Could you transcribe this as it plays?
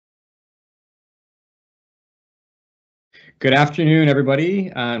Good afternoon,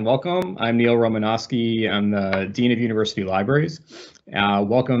 everybody, and welcome. I'm Neil Romanowski. I'm the Dean of University Libraries.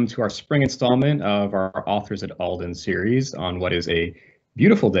 Welcome to our spring installment of our Authors at Alden series on what is a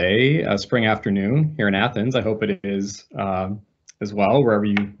beautiful day, a spring afternoon here in Athens. I hope it is as well, wherever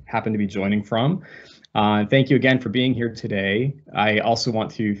you happen to be joining from. Thank you again for being here today. I also want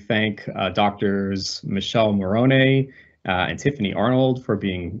to thank Doctors Michele Morrone and Tiffany Arnold for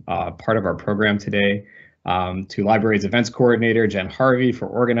being part of our program today. To Libraries Events Coordinator Jen Harvey for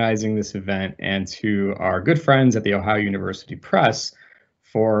organizing this event, and to our good friends at the Ohio University Press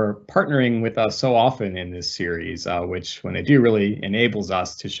for partnering with us so often in this series, which when they do really enables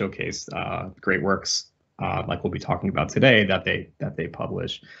us to showcase great works like we'll be talking about today that they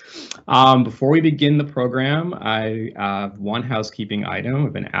publish. Before we begin the program, I have one housekeeping item.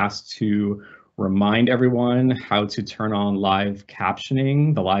 I've been asked to remind everyone how to turn on live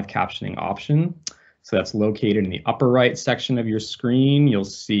captioning, the live captioning option. So that's located in the upper right section of your screen. You'll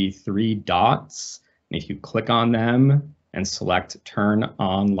see 3 dots. And if you click on them and select Turn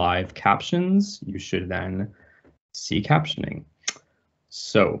on Live Captions, you should then see captioning.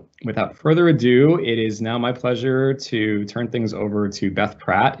 So without further ado, it is now my pleasure to turn things over to Beth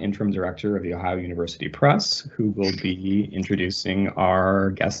Pratt, Interim Director of the Ohio University Press, who will be introducing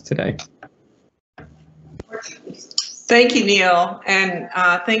our guest today. Thank you, Neil, and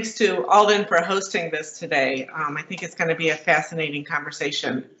thanks to Alden for hosting this today. I think it's going to be a fascinating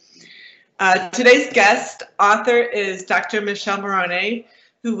conversation. Today's guest author is Dr. Michele Morrone,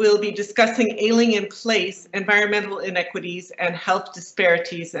 who will be discussing Ailing in Place, Environmental Inequities and Health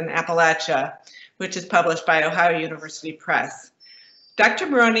Disparities in Appalachia, which is published by Ohio University Press. Dr.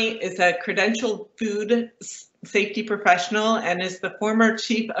 Morrone is a credentialed food safety professional and is the former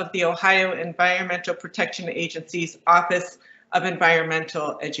chief of the Ohio Environmental Protection Agency's Office of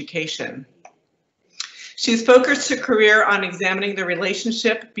Environmental Education. She's focused her career on examining the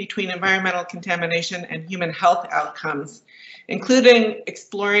relationship between environmental contamination and human health outcomes, including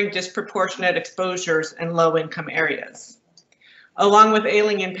exploring disproportionate exposures in low-income areas. Along with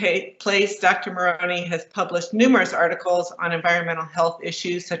Ailing in Place, Dr. Morrone has published numerous articles on environmental health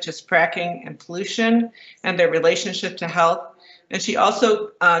issues such as fracking and pollution and their relationship to health. And she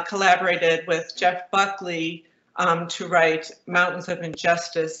also collaborated with Jeff Buckley to write Mountains of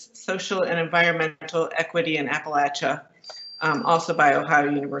Injustice, Social and Environmental Equity in Appalachia, also by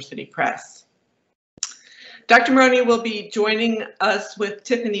Ohio University Press. Dr. Morrone will be joining us with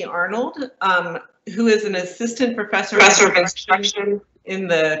Tiffany Arnold, who is an assistant professor of instruction in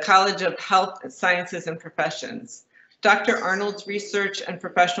the College of Health Sciences and Professions. Dr. Arnold's research and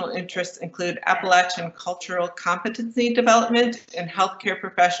professional interests include Appalachian cultural competency development in healthcare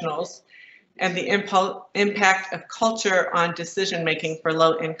professionals and the impact of culture on decision-making for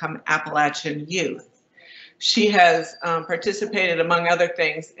low-income Appalachian youth. She has participated, among other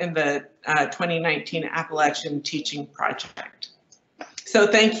things, in the 2019 Appalachian Teaching Project. So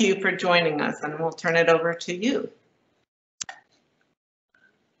thank you for joining us, and we'll turn it over to you.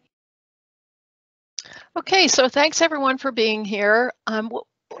 Okay, so thanks everyone for being here.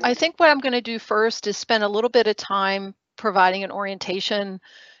 I think what I'm going to do first is spend a little bit of time providing an orientation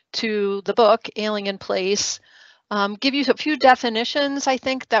to the book, Ailing in Place, give you a few definitions I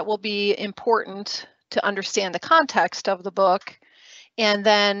think that will be important to understand the context of the book, and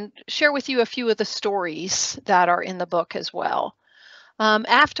then share with you a few of the stories that are in the book as well.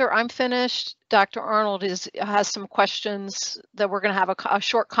 After I'm finished, Dr. Arnold has some questions that we're going to have a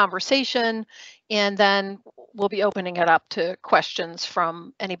short conversation, and then we'll be opening it up to questions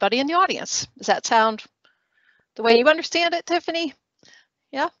from anybody in the audience. Does that sound the way you understand it, Tiffany?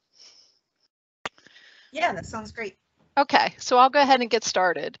 Yeah? Yeah, that sounds great. Okay, so I'll go ahead and get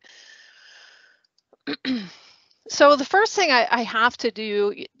started. So the first thing I have to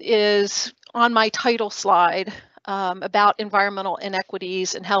do is on my title slide, about environmental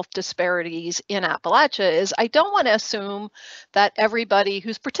inequities and health disparities in Appalachia is I don't want to assume that everybody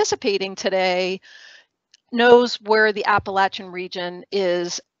who's participating today knows where the Appalachian region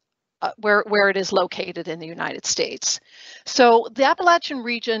is, where it is located in the United States. So the Appalachian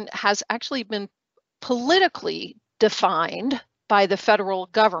region has actually been politically defined by the federal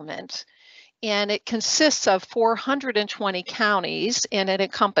government, and it consists of 420 counties, and it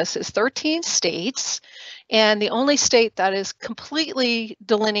encompasses 13 states. And the only state that is completely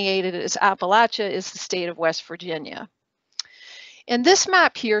delineated as Appalachia is the state of West Virginia. And this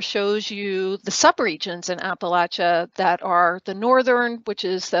map here shows you the subregions in Appalachia that are the northern, which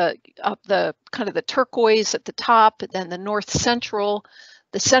is the kind of the turquoise at the top, and then the north central,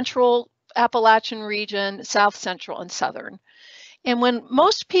 the central Appalachian region, south central, and southern. And when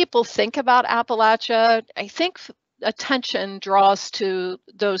most people think about Appalachia, I think attention draws to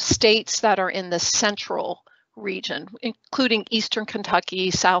those states that are in the central region, including Eastern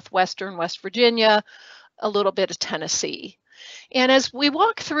Kentucky, Southwestern West Virginia, a little bit of Tennessee. And as we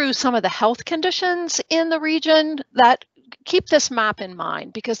walk through some of the health conditions in the region, that keep this map in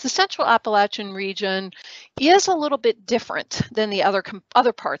mind, because the Central Appalachian region is a little bit different than the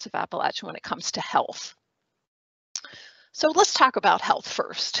other parts of Appalachia when it comes to health. So let's talk about health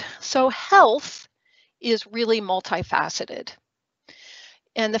first. So health is really multifaceted,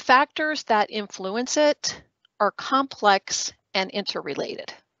 and the factors that influence it are complex and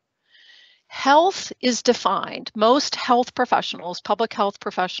interrelated. Health is defined, most health professionals, public health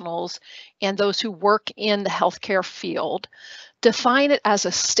professionals, and those who work in the healthcare field define it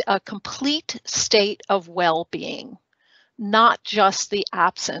as a complete state of well-being, not just the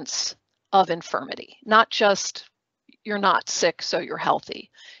absence of infirmity, not just you're not sick, so you're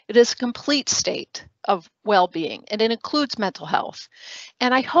healthy. It is a complete state of well-being, and it includes mental health.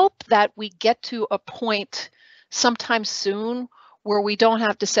 And I hope that we get to a point sometime soon where we don't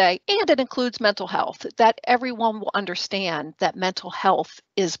have to say, and it includes mental health, that everyone will understand that mental health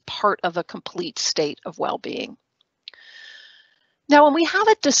is part of a complete state of well-being. Now, when we have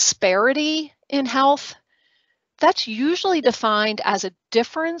a disparity in health, that's usually defined as a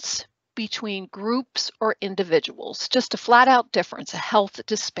difference between groups or individuals, just a flat out difference, a health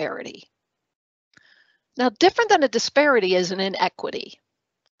disparity. Now, different than a disparity is an inequity.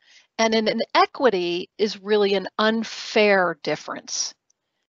 And an inequity is really an unfair difference.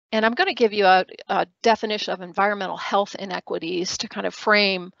 And I'm going to give you a definition of environmental health inequities to kind of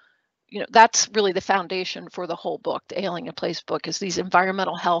frame, that's really the foundation for the whole book. The Ailing in Place book is these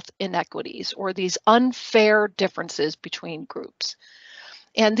environmental health inequities, or these unfair differences between groups.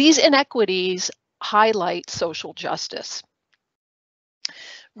 And these inequities highlight social justice.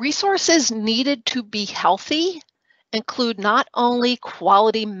 Resources needed to be healthy include not only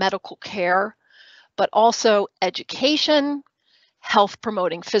quality medical care, but also education, health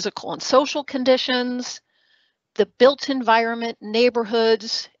promoting physical and social conditions, the built environment,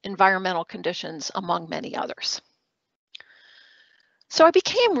 neighborhoods, environmental conditions, among many others. So I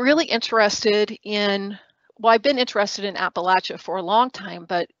became really interested in, well, I've been interested in Appalachia for a long time,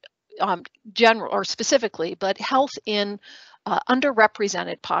 but specifically, but health in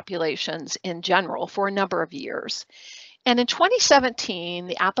underrepresented populations in general for a number of years. And in 2017,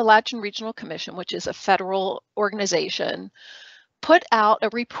 the Appalachian Regional Commission, which is a federal organization, put out a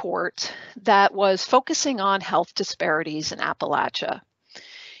report that was focusing on health disparities in Appalachia.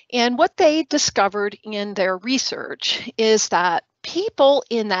 And what they discovered in their research is that people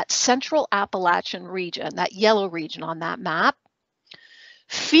in that central Appalachian region, that yellow region on that map,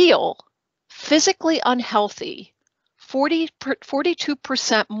 feel physically unhealthy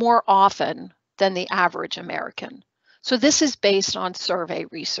 42% more often than the average American. So this is based on survey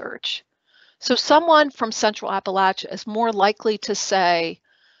research. So someone from Central Appalachia is more likely to say,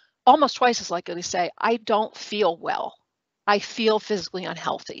 almost twice as likely to say, I don't feel well. I feel physically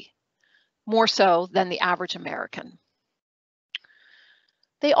unhealthy, more so than the average American.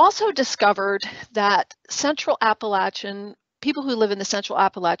 They also discovered that people who live in the Central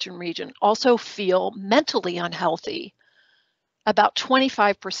Appalachian region also feel mentally unhealthy about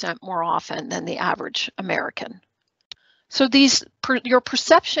 25% more often than the average American. So your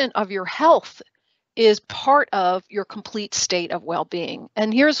perception of your health is part of your complete state of well-being.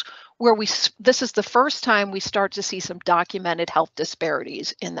 And here's where this is the first time we start to see some documented health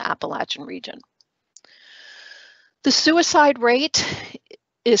disparities in the Appalachian region. The suicide rate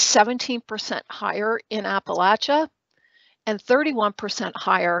is 17% higher in Appalachia and 31%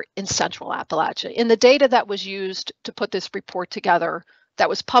 higher in Central Appalachia. In the data that was used to put this report together, that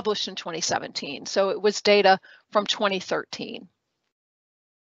was published in 2017. So it was data from 2013.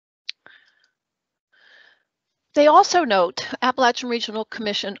 They also note, Appalachian Regional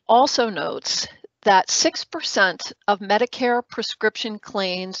Commission also notes that 6% of Medicare prescription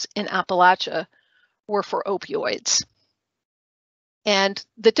claims in Appalachia were for opioids. And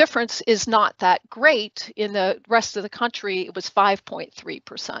the difference is not that great. In the rest of the country, it was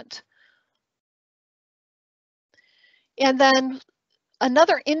 5.3%. And then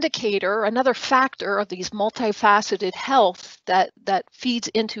another indicator, another factor of these multifaceted health that feeds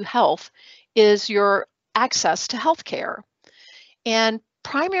into health is your access to health care. And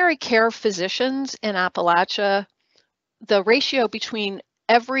primary care physicians in Appalachia, the ratio between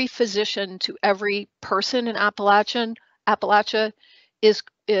every physician to every person in Appalachia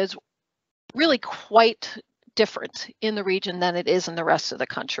is really quite different in the region than it is in the rest of the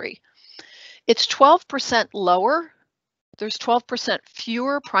country. It's 12% lower. There's 12%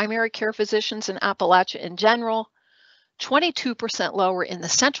 fewer primary care physicians in Appalachia in general, 22% lower in the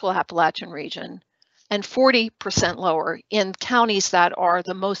central Appalachian region, and 40% lower in counties that are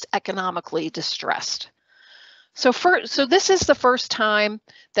the most economically distressed. So this is the first time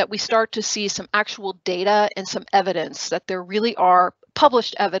that we start to see some actual data and some evidence that there really are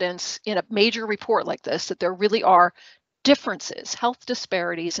published evidence in a major report like this, that there really are differences, health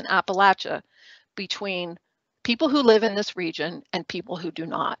disparities in Appalachia between people who live in this region and people who do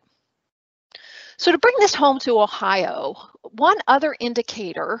not. So to bring this home to Ohio, one other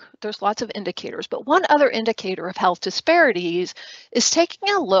indicator, there's lots of indicators, but one other indicator of health disparities is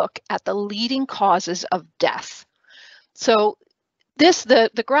taking a look at the leading causes of death. So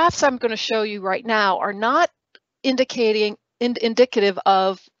the graphs I'm going to show you right now are not indicative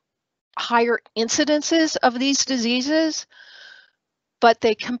of higher incidences of these diseases, but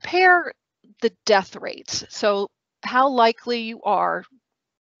they compare the death rates. So how likely you are,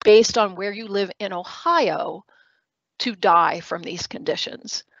 based on where you live in Ohio, to die from these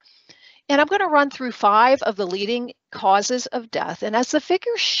conditions. And I'm going to run through 5 of the leading causes of death. And as the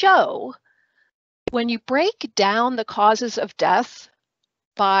figures show, when you break down the causes of death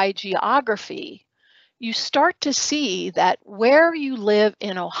by geography, you start to see that where you live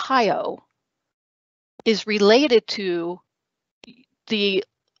in Ohio is related to the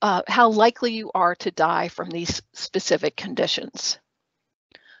how likely you are to die from these specific conditions.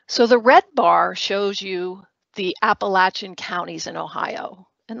 So the red bar shows you the Appalachian counties in Ohio.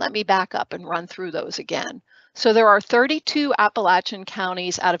 And let me back up and run through those again. So there are 32 Appalachian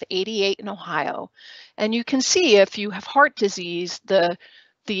counties out of 88 in Ohio. And you can see if you have heart disease, the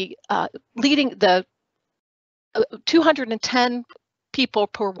 210 people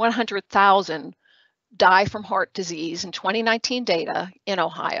per 100,000 die from heart disease in 2019 data in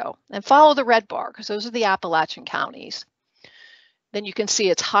Ohio. And follow the red bar, because those are the Appalachian counties. Then you can see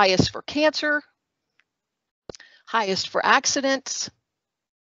it's highest for cancer, highest for accidents,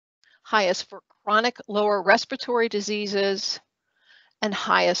 highest for chronic lower respiratory diseases, and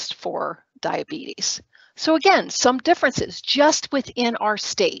highest for diabetes. So again, some differences just within our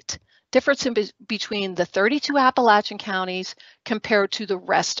state, difference between the 32 Appalachian counties compared to the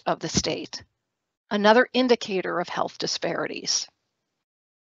rest of the state. Another indicator of health disparities.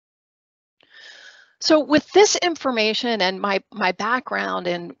 So with this information and my background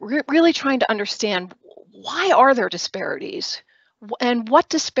and really trying to understand why are there disparities and what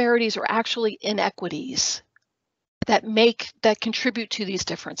disparities are actually inequities that contribute to these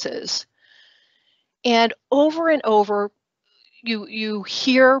differences. And over, you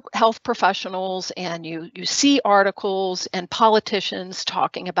hear health professionals and you see articles and politicians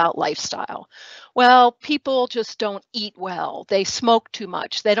talking about lifestyle. Well, people just don't eat well. They smoke too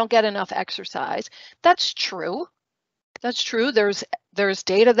much. They don't get enough exercise. That's true. That's true. There's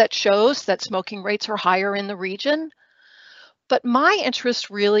data that shows that smoking rates are higher in the region. But my interest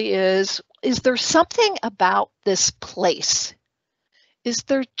really is there something about this place? Is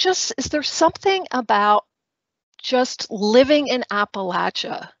there something about just living in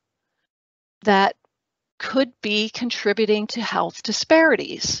Appalachia that could be contributing to health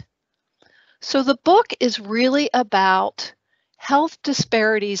disparities? So the book is really about health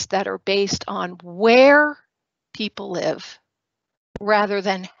disparities that are based on where people live rather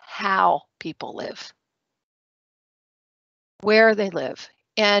than how people live, where they live.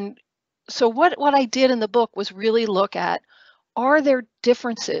 And so what I did in the book was really look at, are there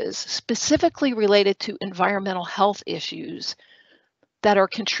differences specifically related to environmental health issues that are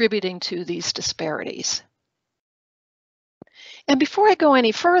contributing to these disparities? And before I go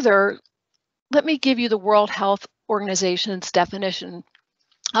any further, let me give you the World Health Organization's definition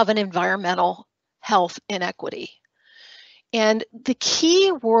of an environmental health inequity. And the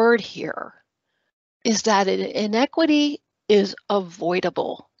key word here is that an inequity is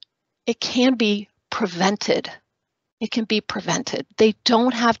avoidable. It can be prevented. It can be prevented. They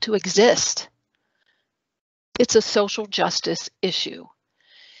don't have to exist. It's a social justice issue.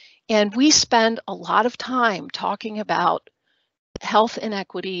 And we spend a lot of time talking about health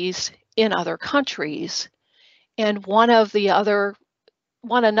inequities in other countries. And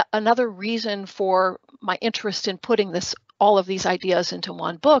another reason for my interest in putting all of these ideas into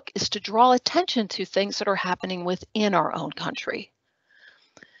one book is to draw attention to things that are happening within our own country.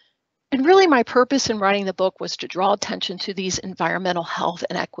 And really my purpose in writing the book was to draw attention to these environmental health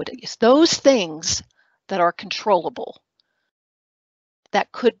inequities, those things that are controllable,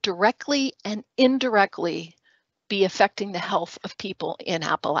 that could directly and indirectly be affecting the health of people in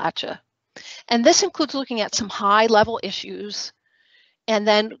Appalachia. And this includes looking at some high-level issues and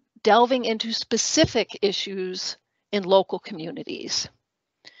then delving into specific issues in local communities.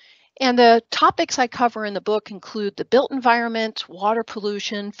 And the topics I cover in the book include the built environment, water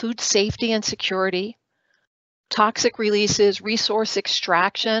pollution, food safety and security, toxic releases, resource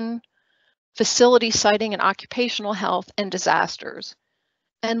extraction, facility siting and occupational health, and disasters.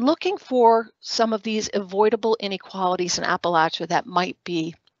 And looking for some of these avoidable inequalities in Appalachia that might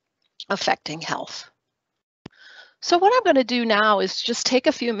be affecting health. So what I'm going to do now is just take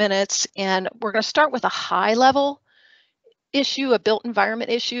a few minutes, and we're going to start with a high level issue, a built environment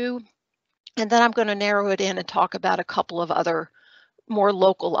issue, and then I'm going to narrow it in and talk about a couple of other more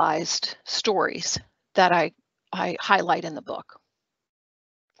localized stories that I highlight in the book.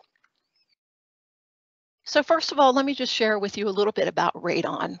 So first of all, let me just share with you a little bit about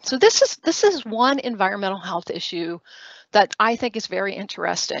radon. So this is one environmental health issue that I think is very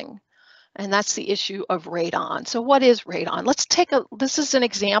interesting, and that's the issue of radon. So what is radon? This is an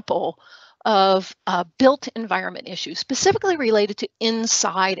example of a built environment issue, specifically related to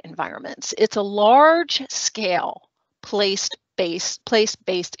inside environments. It's a large scale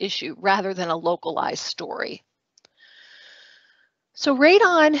place-based issue rather than a localized story. So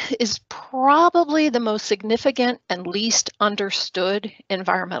radon is probably the most significant and least understood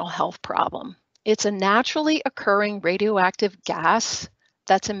environmental health problem. It's a naturally occurring radioactive gas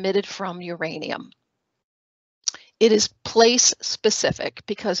that's emitted from uranium. It is place specific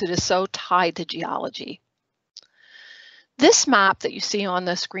because it is so tied to geology. This map that you see on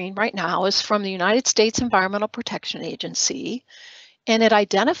the screen right now is from the United States Environmental Protection Agency, and it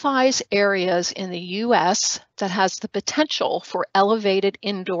identifies areas in the US that has the potential for elevated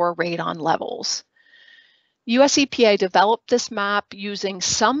indoor radon levels. US EPA developed this map using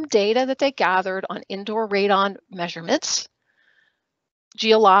some data that they gathered on indoor radon measurements,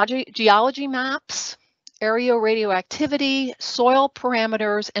 geology maps, aeroradioactivity, soil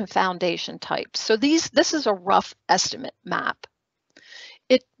parameters, and foundation types. So this is a rough estimate map.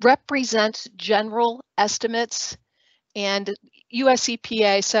 It represents general estimates, and US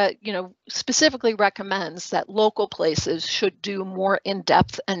EPA specifically recommends that local places should do more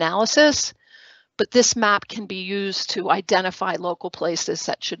in-depth analysis, but this map can be used to identify local places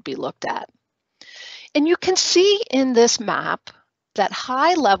that should be looked at. And you can see in this map that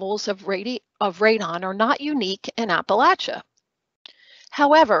high levels of radon are not unique in Appalachia.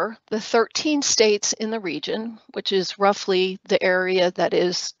 However, the 13 states in the region, which is roughly the area that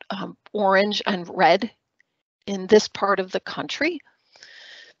is orange and red in this part of the country,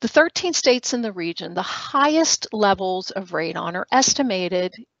 the 13 states in the region, the highest levels of radon are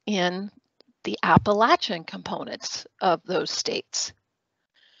estimated in the Appalachian components of those states.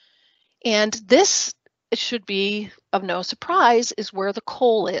 And this, it should be of no surprise, is where the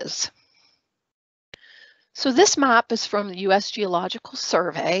coal is. So this map is from the US Geological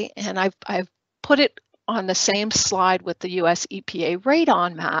Survey, and I've put it on the same slide with the US EPA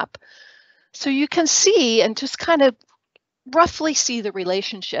radon map. So you can see and just kind of roughly see the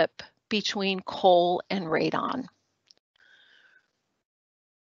relationship between coal and radon.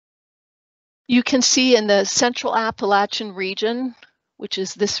 You can see in the Central Appalachian region, which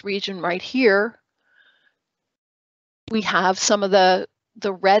is this region right here, we have some of the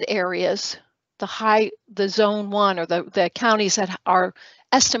red areas, the zone 1, or the counties that are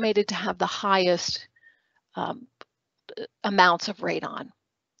estimated to have the highest amounts of radon.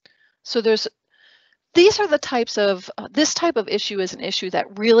 So these are the types of, this type of issue is an issue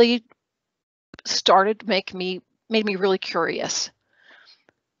that really made me really curious.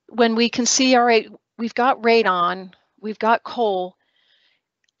 When we can see, all right, we've got radon, we've got coal,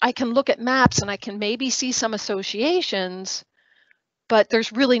 I can look at maps and I can maybe see some associations, but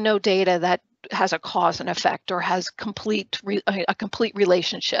there's really no data that has a cause and effect or has a complete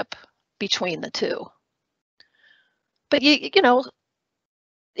relationship between the two. But you know,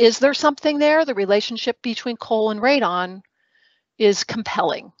 is there something there? The relationship between coal and radon is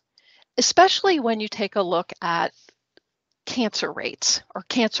compelling, especially when you take a look at cancer rates or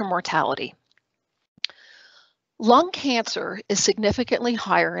cancer mortality. Lung cancer is significantly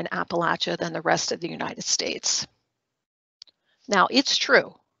higher in Appalachia than the rest of the United States. Now, it's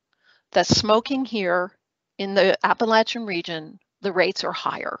true that smoking here in the Appalachian region, the rates are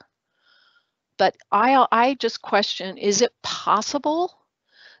higher. But I just question, is it possible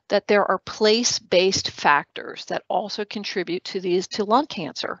that there are place-based factors that also contribute to lung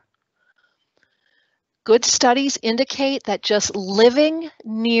cancer? Good studies indicate that just living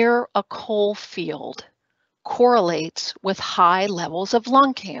near a coal field correlates with high levels of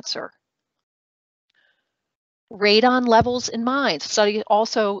lung cancer. Radon levels in mines. Studies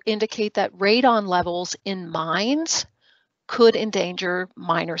also indicate that radon levels in mines could endanger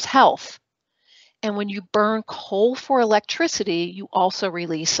miners' health. And when you burn coal for electricity, you also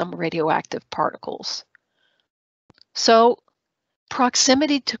release some radioactive particles. So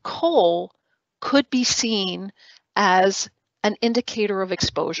proximity to coal could be seen as an indicator of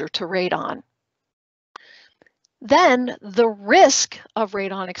exposure to radon. Then the risk of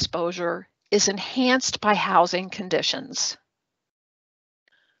radon exposure is enhanced by housing conditions.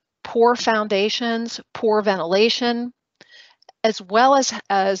 Poor foundations, poor ventilation, as well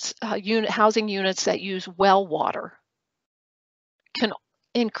as housing units that use well water can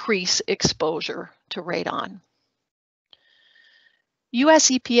increase exposure to radon. US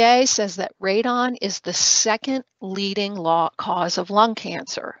EPA says that radon is the second leading cause of lung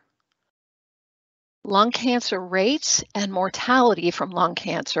cancer. Lung cancer rates and mortality from lung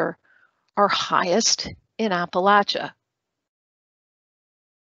cancer are highest in Appalachia.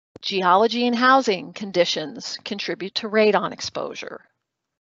 Geology and housing conditions contribute to radon exposure.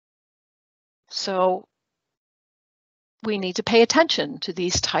 So we need to pay attention to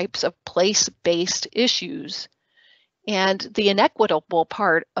these types of place-based issues. And the inequitable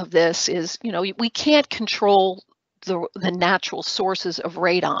part of this is, we can't control the natural sources of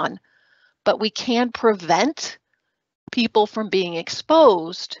radon, but we can prevent people from being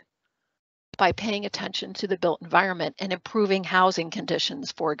exposed by paying attention to the built environment and improving housing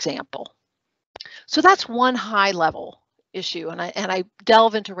conditions, for example. So that's one high level issue, and I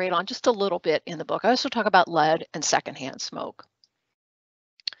delve into radon just a little bit in the book. I also talk about lead and secondhand smoke.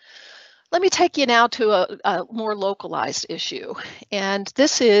 Let me take you now to a more localized issue, and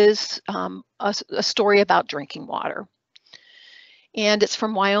this is a story about drinking water. And it's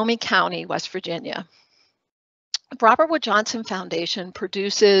from Wyoming County, West Virginia. Robert Wood Johnson Foundation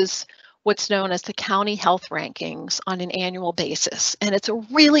produces what's known as the County Health Rankings on an annual basis, and it's a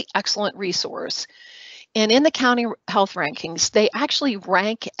really excellent resource. And in the County Health Rankings, they actually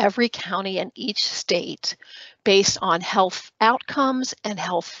rank every county in each state based on health outcomes and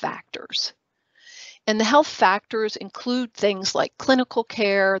health factors. And the health factors include things like clinical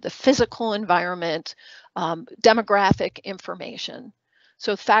care, the physical environment, demographic information.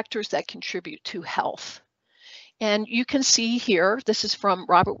 So factors that contribute to health. And you can see here, this is from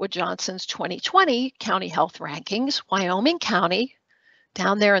Robert Wood Johnson's 2020 County Health Rankings, Wyoming County,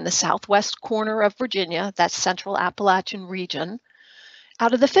 down there in the southwest corner of Virginia, that's Central Appalachian region.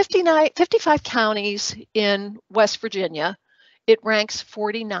 Out of the 55 counties in West Virginia, it ranks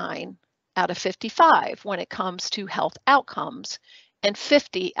 49 out of 55 when it comes to health outcomes, and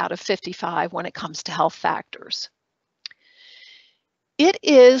 50 out of 55 when it comes to health factors. It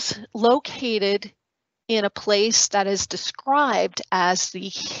is located in a place that is described as the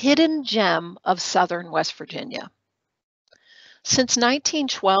hidden gem of southern West Virginia. Since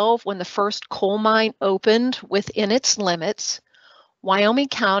 1912, when the first coal mine opened within its limits, Wyoming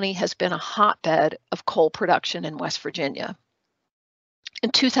County has been a hotbed of coal production in West Virginia. In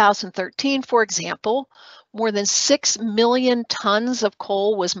 2013, for example, more than 6 million tons of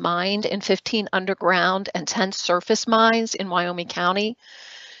coal was mined in 15 underground and 10 surface mines in Wyoming County,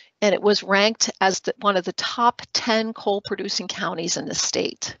 and it was ranked as one of the top 10 coal-producing counties in the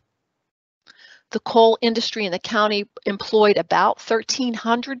state. The coal industry in the county employed about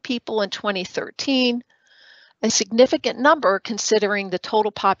 1,300 people in 2013, a significant number considering the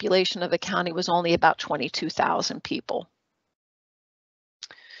total population of the county was only about 22,000 people.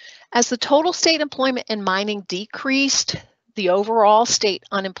 As the total state employment in mining decreased, the overall state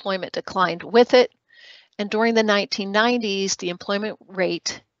unemployment declined with it, and during the 1990s, the employment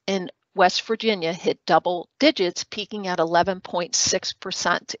rate in West Virginia hit double digits, peaking at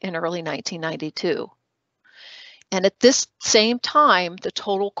 11.6% in early 1992. And at this same time, the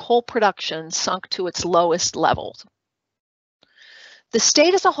total coal production sunk to its lowest levels. The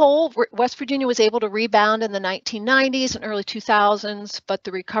state as a whole, West Virginia was able to rebound in the 1990s and early 2000s, but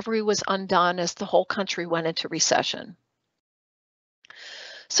the recovery was undone as the whole country went into recession.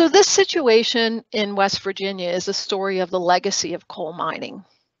 So this situation in West Virginia is a story of the legacy of coal mining.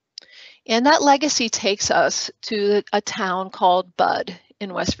 And that legacy takes us to a town called Budd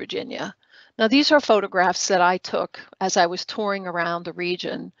in West Virginia. Now, these are photographs that I took as I was touring around the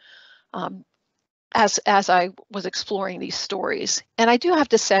region as I was exploring these stories. And I do have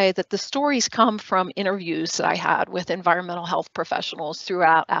to say that the stories come from interviews that I had with environmental health professionals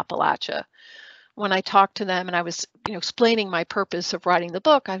throughout Appalachia. When I talked to them and I was explaining my purpose of writing the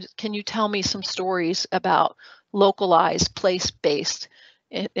book, can you tell me some stories about localized, place-based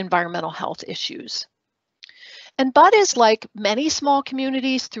environmental health issues? And Budd is like many small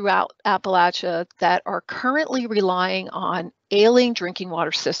communities throughout Appalachia that are currently relying on ailing drinking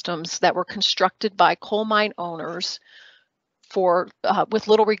water systems that were constructed by coal mine owners with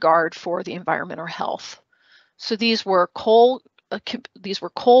little regard for the environment or health. So these were coal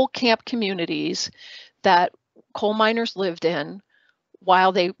camp communities that coal miners lived in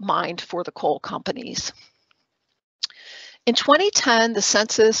while they mined for the coal companies. In 2010, the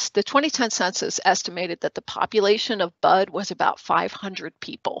 2010 census estimated that the population of Bud was about 500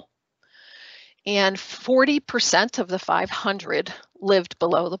 people, and 40% of the 500 lived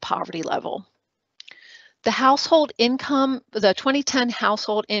below the poverty level. The household income, the 2010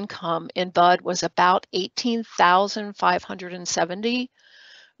 household income in Bud was about $18,570,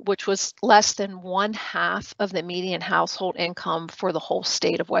 which was less than 1/2 of the median household income for the whole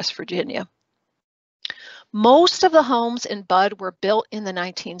state of West Virginia. Most of the homes in Bud were built in the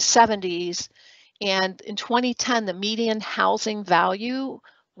 1970s, and in 2010, the median housing value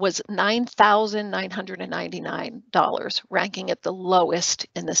was $9,999, ranking it the lowest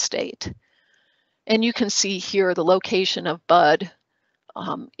in the state. And you can see here the location of Bud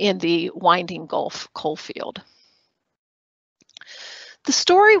in the Winding Gulf coal field. The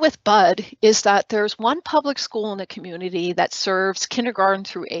story with Bud is that there's one public school in the community that serves kindergarten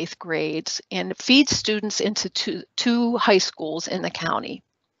through 8th grades and feeds students into two high schools in the county.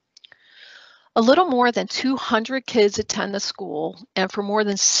 A little more than 200 kids attend the school, and for more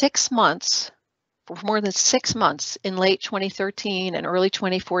than 6 months in late 2013 and early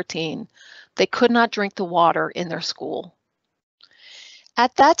 2014, they could not drink the water in their school.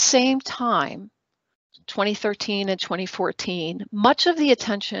 At that same time, 2013 and 2014, much of the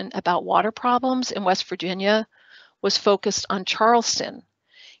attention about water problems in West Virginia was focused on Charleston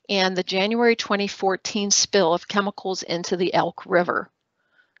and the January 2014 spill of chemicals into the Elk River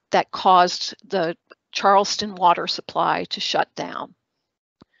that caused the Charleston water supply to shut down.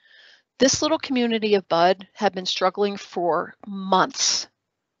 This little community of Bud had been struggling for months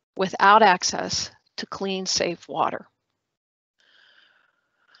without access to clean, safe water.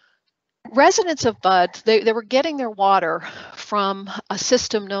 Residents of Bud, they were getting their water from a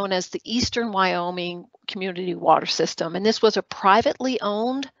system known as the Eastern Wyoming Community Water System, and this was a privately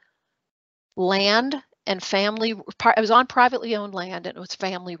owned land and family. It was on privately owned land, and it was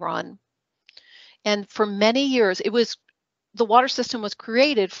family run. And for many years, the water system was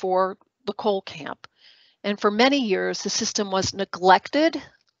created for the coal camp, and for many years, the system was neglected.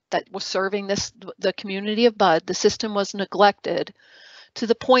 That was serving the community of Bud. The system was neglected to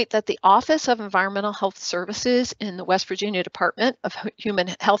the point that the Office of Environmental Health Services in the West Virginia Department of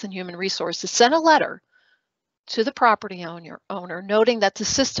Health and Human Resources sent a letter to the property owner noting that the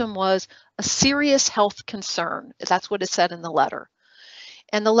system was a serious health concern. That's what it said in the letter.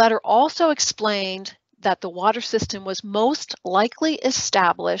 And the letter also explained that the water system was most likely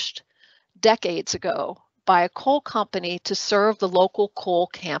established decades ago by a coal company to serve the local coal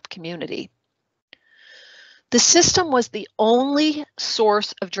camp community. The system was the only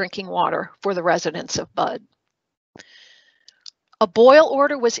source of drinking water for the residents of Bud. A boil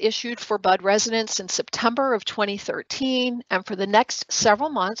order was issued for Bud residents in September of 2013, and for the next several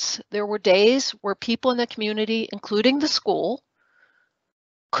months, there were days where people in the community, including the school,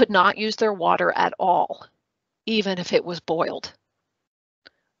 could not use their water at all, even if it was boiled.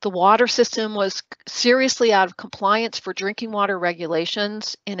 The water system was seriously out of compliance for drinking water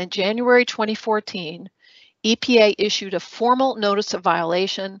regulations, and in January 2014, EPA issued a formal notice of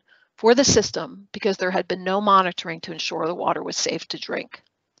violation for the system because there had been no monitoring to ensure the water was safe to drink.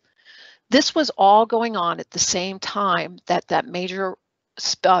 This was all going on at the same time that major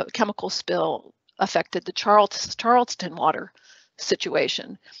chemical spill affected the Charleston water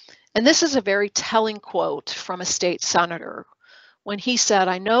situation. And this is a very telling quote from a state senator when he said,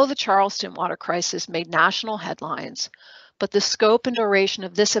 "I know the Charleston water crisis made national headlines, but the scope and duration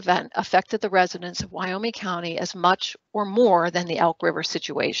of this event affected the residents of Wyoming County as much or more than the Elk River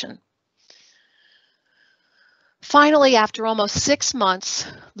situation." Finally, after almost 6 months,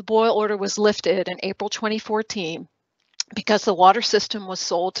 the boil order was lifted in April 2014 because the water system was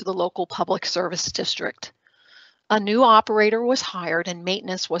sold to the local public service district. A new operator was hired and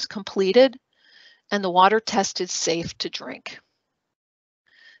maintenance was completed, and the water tested safe to drink.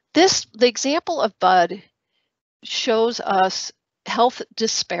 The example of Bud shows us health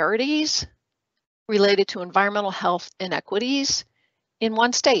disparities related to environmental health inequities in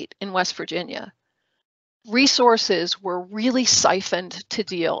one state, in West Virginia. Resources were really siphoned to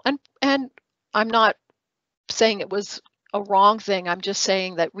deal, and I'm not saying it was a wrong thing, I'm just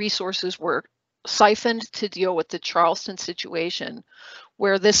saying that resources were siphoned to deal with the Charleston situation,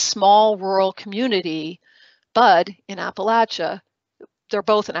 where this small rural community, Bud in Appalachia, they're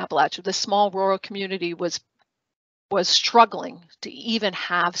both in Appalachia, this small rural community was struggling to even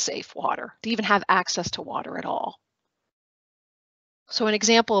have safe water, to even have access to water at all. So an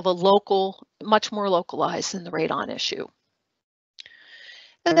example of a local, much more localized than the radon issue.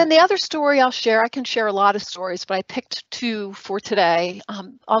 And then the other story I'll share, I can share a lot of stories, but I picked two for today.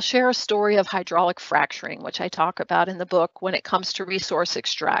 I'll share a story of hydraulic fracturing, which I talk about in the book when it comes to resource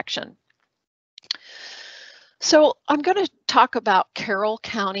extraction. So I'm going to talk about Carroll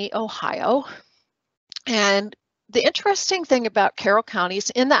County, Ohio. And the interesting thing about Carroll County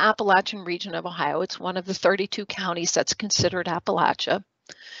is in the Appalachian region of Ohio. It's one of the 32 counties that's considered Appalachia.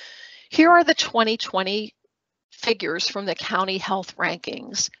 Here are the 2020 figures from the county health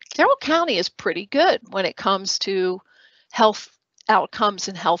rankings. Carroll County is pretty good when it comes to health outcomes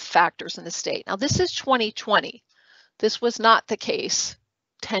and health factors in the state. Now, this is 2020. This was not the case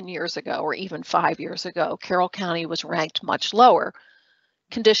 10 years ago or even 5 years ago. Carroll County was ranked much lower.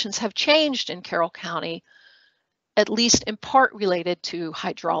 Conditions have changed in Carroll County, at least in part related to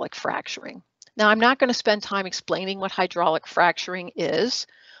hydraulic fracturing. Now, I'm not going to spend time explaining what hydraulic fracturing is.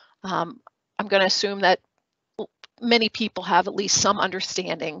 I'm going to assume that many people have at least some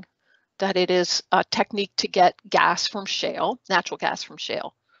understanding that it is a technique to get gas from shale, natural gas from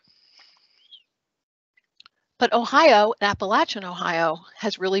shale. But Ohio, Appalachian Ohio,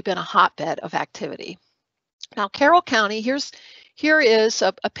 has really been a hotbed of activity. Now, Carroll County, here is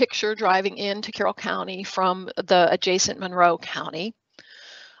a picture driving into Carroll County from the adjacent Monroe County.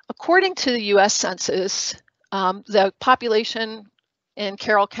 According to the U.S. Census, the population in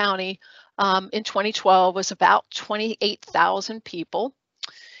Carroll County in 2012 was about 28,000 people,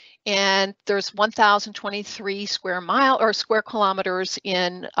 and there's 1,023 square kilometers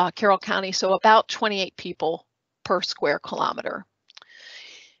in Carroll County, so about 28 people per square kilometer.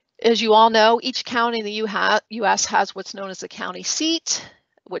 As you all know, each county in the U.S. has what's known as the county seat,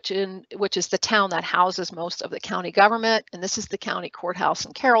 which is the town that houses most of the county government, and this is the county courthouse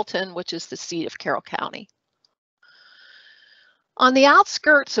in Carrollton, which is the seat of Carroll County. On the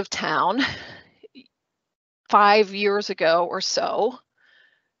outskirts of town, 5 years ago or so,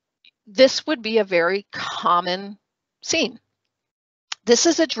 this would be a very common scene. This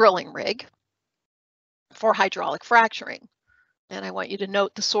is a drilling rig for hydraulic fracturing. And I want you to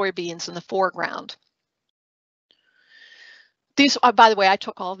note the soybeans in the foreground. These, by the way, I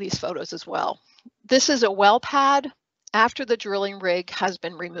took all of these photos as well. This is a well pad after the drilling rig has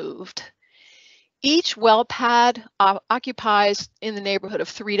been removed. Each well pad occupies in the neighborhood of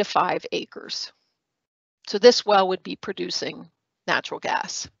 3 to 5 acres. So this well would be producing natural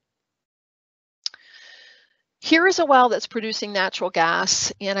gas. Here is a well that's producing natural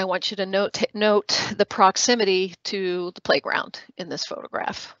gas, and I want you to note the proximity to the playground in this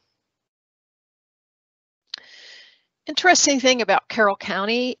photograph. Interesting thing about Carroll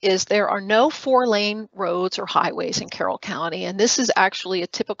County is there are no 4-lane roads or highways in Carroll County, and this is actually a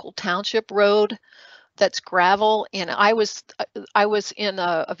typical township road that's gravel. And I was in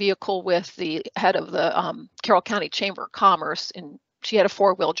a vehicle with the head of the Carroll County Chamber of Commerce, and she had a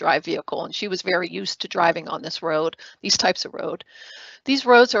 4-wheel drive vehicle, and she was very used to driving on this road, these types of road. These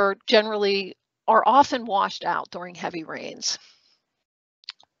roads are often washed out during heavy rains.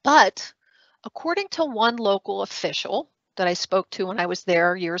 But according to one local official that I spoke to when I was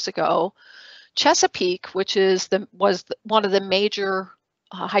there years ago, Chesapeake, which was one of the major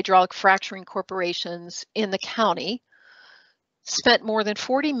hydraulic fracturing corporations in the county, spent more than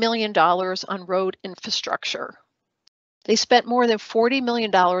 $40 million on road infrastructure. They spent more than $40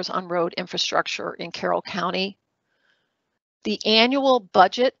 million on road infrastructure in Carroll County. The annual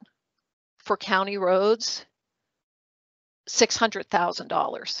budget for county roads,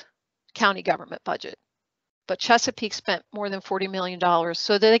 $600,000, county government budget. But Chesapeake spent more than $40 million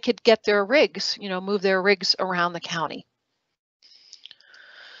so that they could get their rigs, move their rigs around the county.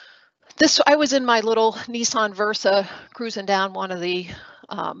 I was in my little Nissan Versa cruising down one of the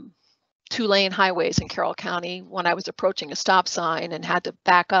 2-lane highways in Carroll County when I was approaching a stop sign and had to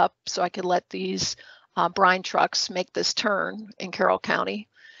back up so I could let these brine trucks make this turn in Carroll County.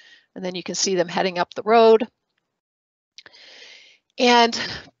 And then you can see them heading up the road. And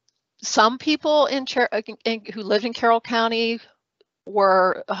some people who live in Carroll County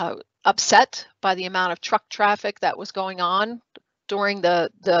were upset by the amount of truck traffic that was going on during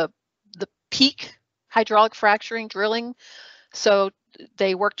the peak hydraulic fracturing drilling. So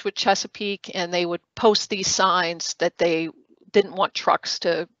they worked with Chesapeake, and they would post these signs that they didn't want trucks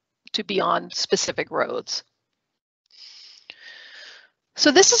to be on specific roads.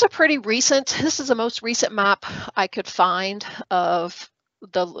 So this is the most recent map I could find of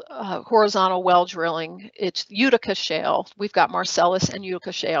the horizontal well drilling. It's Utica Shale. We've got Marcellus and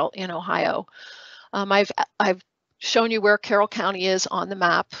Utica Shale in Ohio. I've shown you where Carroll County is on the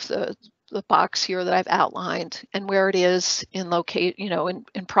map. the box here that I've outlined and where it is in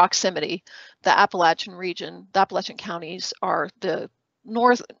in proximity. The Appalachian region, the Appalachian counties are the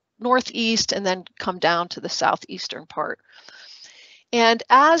northeast and then come down to the southeastern part. And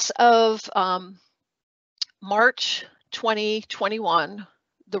as of March 2021,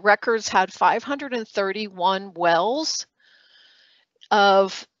 the records had 531 wells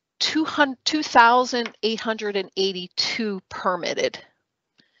of 2,882 permitted.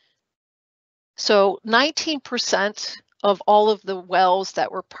 So 19% of all of the wells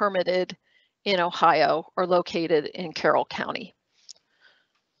that were permitted in Ohio are located in Carroll County.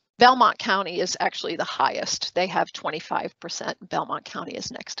 Belmont County is actually the highest. They have 25%. Belmont County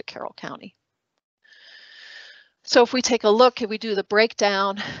is next to Carroll County. So if we take a look, if we do the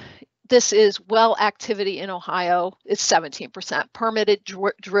breakdown, this is well activity in Ohio. It's 17% permitted,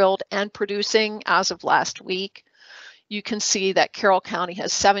 drilled, and producing as of last week. You can see that Carroll County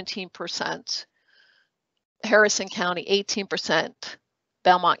has 17%, Harrison County 18%,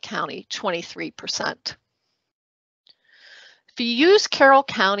 Belmont County 23%. If you use Carroll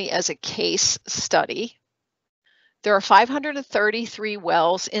County as a case study, there are 533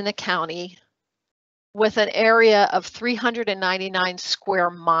 wells in the county with an area of 399 square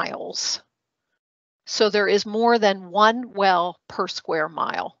miles. So there is more than one well per square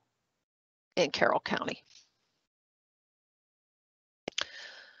mile in Carroll County.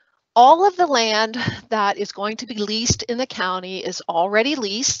 All of the land that is going to be leased in the county is already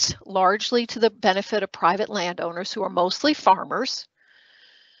leased, largely to the benefit of private landowners who are mostly farmers.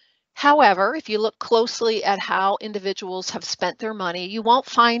 However, if you look closely at how individuals have spent their money, you won't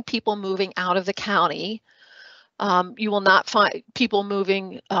find people moving out of the county. You will not find people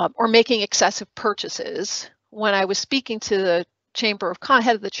moving or making excessive purchases. When I was speaking to the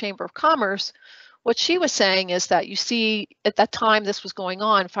head of the Chamber of Commerce, what she was saying is that you see at that time this was going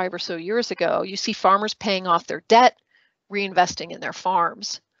on 5 or so years ago, you see farmers paying off their debt, reinvesting in their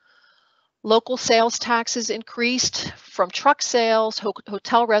farms. Local sales taxes increased from truck sales,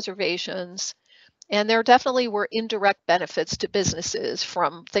 hotel reservations, and there definitely were indirect benefits to businesses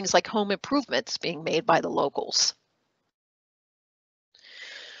from things like home improvements being made by the locals.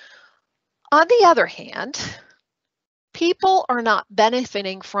 On the other hand, people are not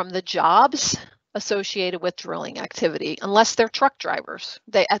benefiting from the jobs associated with drilling activity unless they're truck drivers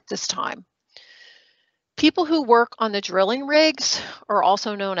at this time. People who work on the drilling rigs are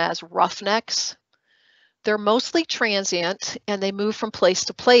also known as roughnecks. They're mostly transient and they move from place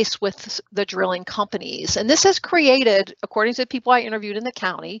to place with the drilling companies. And this has created, according to the people I interviewed in the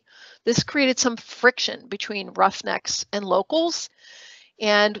county, this created some friction between roughnecks and locals.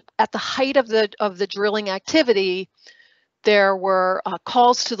 And at the height of the drilling activity, there were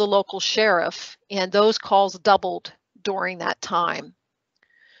calls to the local sheriff, and those calls doubled during that time.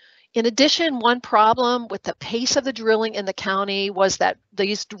 In addition, one problem with the pace of the drilling in the county was that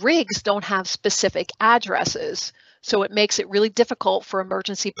these rigs don't have specific addresses, so it makes it really difficult for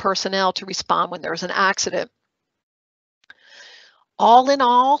emergency personnel to respond when there's an accident. All in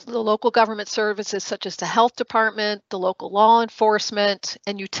all, the local government services such as the health department, the local law enforcement,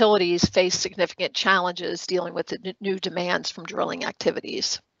 and utilities face significant challenges dealing with the new demands from drilling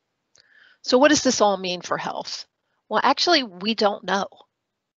activities. So what does this all mean for health? Well, actually, we don't know.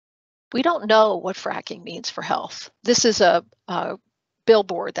 We don't know what fracking means for health. This is a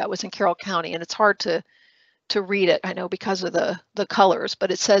billboard that was in Carroll County, and it's hard to read it, I know, because of the colors,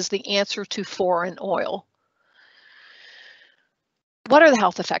 but it says the answer to foreign oil. What are the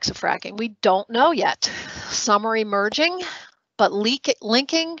health effects of fracking? We don't know yet. Some are emerging, but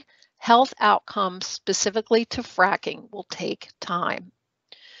linking health outcomes specifically to fracking will take time.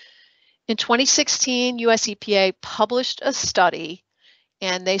 In 2016, US EPA published a study,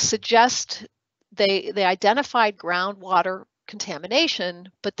 and they suggest they identified groundwater contamination,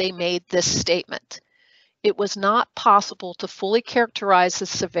 but they made this statement. It was not possible to fully characterize the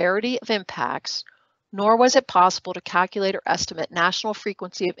severity of impacts, nor was it possible to calculate or estimate national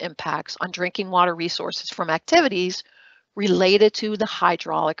frequency of impacts on drinking water resources from activities related to the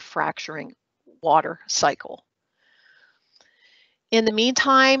hydraulic fracturing water cycle. In the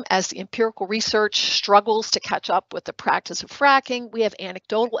meantime, as the empirical research struggles to catch up with the practice of fracking, we have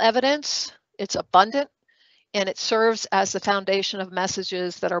anecdotal evidence. It's abundant, and it serves as the foundation of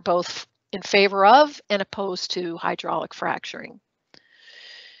messages that are both in favor of and opposed to hydraulic fracturing.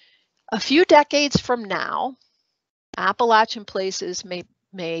 A few decades from now, Appalachian places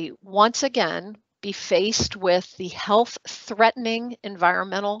may once again be faced with the health-threatening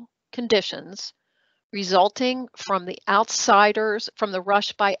environmental conditions resulting from the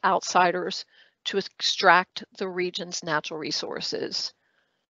rush by outsiders to extract the region's natural resources.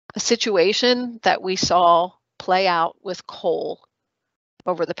 a situation that we saw play out with coal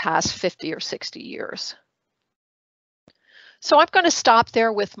over the past 50 or 60 years. So I'm going to stop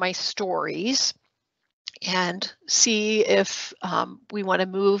there with my stories and see if we want to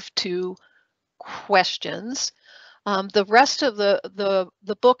move to questions. The rest of the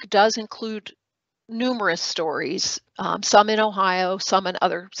book does include numerous stories, some in Ohio, some in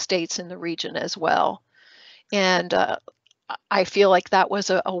other states in the region as well. And I feel like that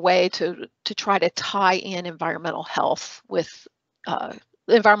was a way to try to tie in environmental health with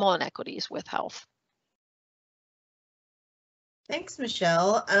environmental inequities with health. Thanks,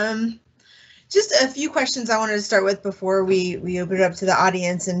 Michelle. Just a few questions I wanted to start with before we open it up to the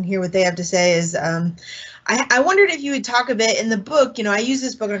audience and hear what they have to say is, I wondered if you would talk a bit in the book. I use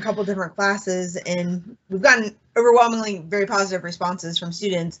this book in a couple different classes and we've gotten overwhelmingly very positive responses from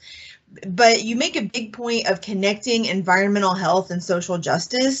students, but you make a big point of connecting environmental health and social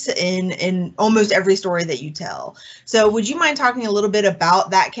justice in almost every story that you tell. So would you mind talking a little bit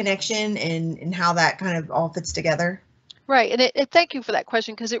about that connection and how that kind of all fits together? Right, and thank you for that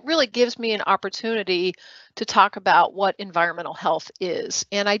question, because it really gives me an opportunity to talk about what environmental health is.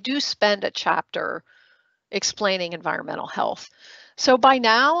 And I do spend a chapter explaining environmental health. So by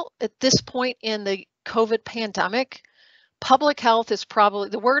now, at this point in the COVID pandemic, public health is probably,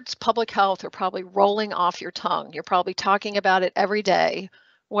 the words public health are probably rolling off your tongue. You're probably talking about it every day,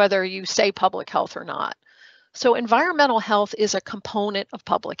 whether you say public health or not. So environmental health is a component of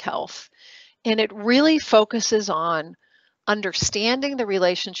public health, and it really focuses on understanding the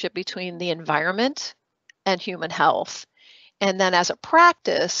relationship between the environment and human health. And then as a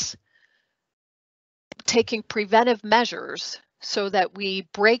practice, taking preventive measures so that we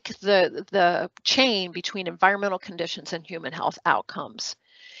break the chain between environmental conditions and human health outcomes.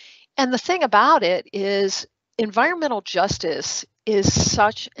 And the thing about it is environmental justice is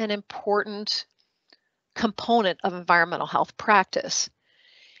such an important component of environmental health practice.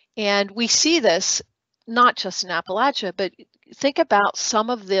 And we see this not just in Appalachia, but think about some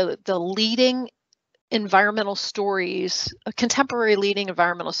of the leading environmental stories, contemporary leading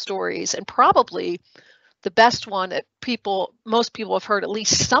environmental stories, and probably the best one that most people have heard at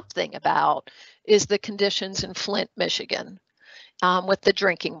least something about is the conditions in Flint, Michigan, with the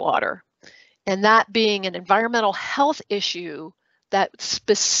drinking water. And that being an environmental health issue that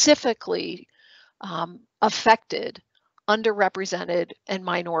specifically affected underrepresented and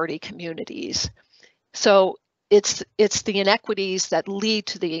minority communities. So it's the inequities that lead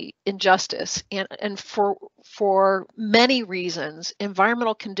to the injustice, and for many reasons,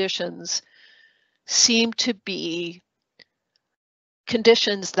 environmental conditions seem to be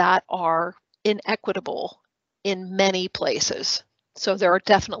conditions that are inequitable in many places. So there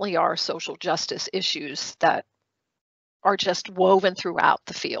definitely are social justice issues that are just woven throughout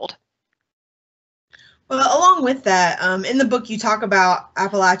the field. Well, along with that, in the book, you talk about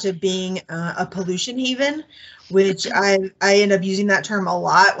Appalachia being a pollution haven, which I end up using that term a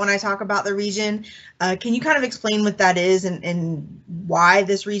lot when I talk about the region. Can you kind of explain what that is and why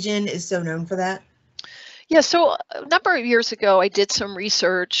this region is so known for that? Yeah, so a number of years ago, I did some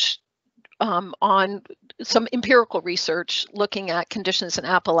research on some empirical research looking at conditions in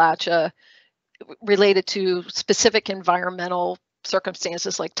Appalachia related to specific environmental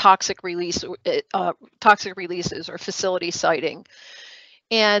circumstances like toxic releases or facility siting.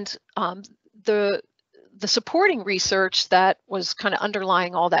 And the supporting research that was kind of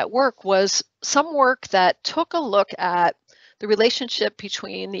underlying all that work was some work that took a look at the relationship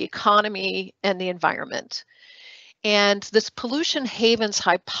between the economy and the environment. And this pollution havens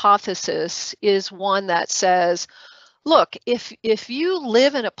hypothesis is one that says, look, if you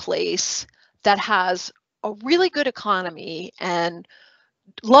live in a place that has a really good economy and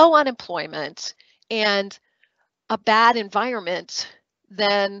low unemployment and a bad environment,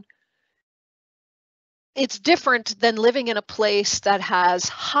 then it's different than living in a place that has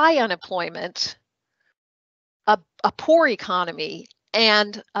high unemployment, a poor economy,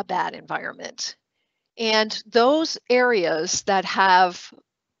 and a bad environment. And those areas that have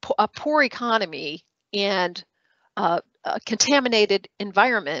a poor economy and a contaminated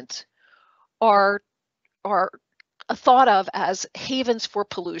environment are thought of as havens for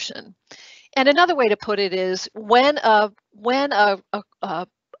pollution. And another way to put it is when a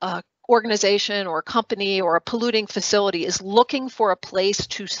organization or a company or a polluting facility is looking for a place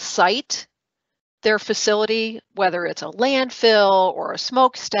to site their facility, whether it's a landfill or a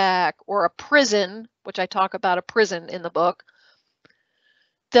smokestack or a prison, which I talk about a prison in the book,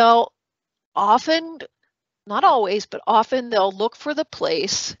 they'll often, not always, but often they'll look for the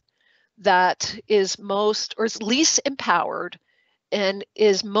place that is most or is least empowered and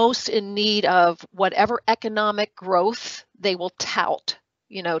is most in need of whatever economic growth they will tout,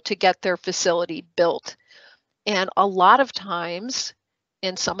 to get their facility built. And a lot of times,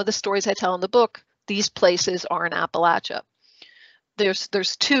 in some of the stories I tell in the book, these places are in Appalachia.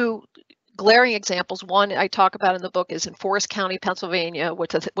 There's two glaring examples. One I talk about in the book is in Forest County, Pennsylvania,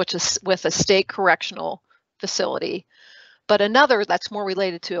 which is with a state correctional facility. But another that's more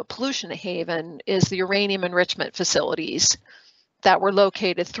related to a pollution haven is the uranium enrichment facilities that were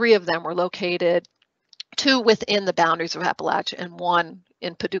located. 3 of them were located, 2 within the boundaries of Appalachia and 1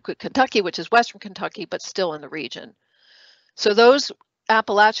 in Paducah, Kentucky, which is Western Kentucky, but still in the region. So those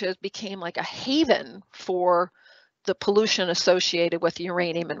Appalachias became like a haven for the pollution associated with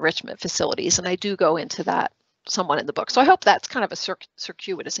uranium enrichment facilities. And I do go into that somewhat in the book. So I hope that's kind of a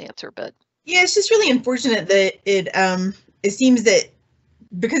circuitous answer, but. Yeah, it's just really unfortunate that it seems that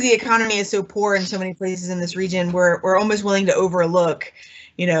because the economy is so poor in so many places in this region, we're almost willing to overlook,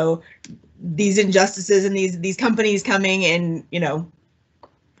 these injustices and these companies coming and,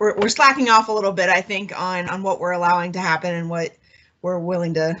 we're slacking off a little bit, I think, on what we're allowing to happen and what we're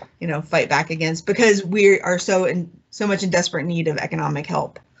willing to, fight back against, because we are so much in desperate need of economic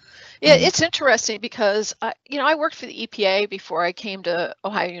help. Yeah, it's interesting because, I worked for the EPA before I came to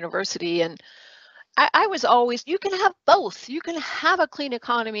Ohio University, and I was always, you can have both. You can have a clean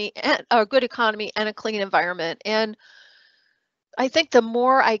economy and a good economy and a clean environment. And I think the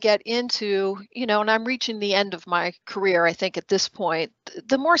more I get into, and I'm reaching the end of my career, I think at this point,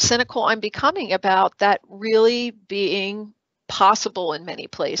 the more cynical I'm becoming about that really being possible in many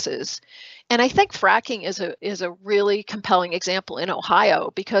places. And I think fracking is a really compelling example in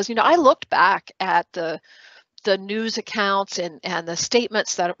Ohio because, I looked back at the news accounts and the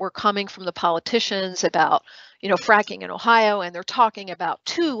statements that were coming from the politicians about, fracking in Ohio, and they're talking about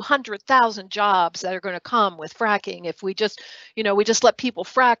 200,000 jobs that are going to come with fracking if we just let people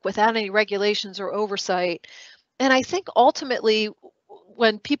frack without any regulations or oversight. And I think ultimately,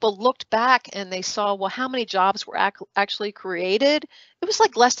 when people looked back and they saw, well, how many jobs were actually created, it was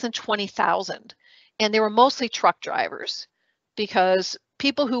like less than 20,000. And they were mostly truck drivers because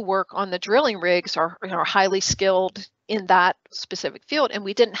people who work on the drilling rigs are highly skilled in that specific field. And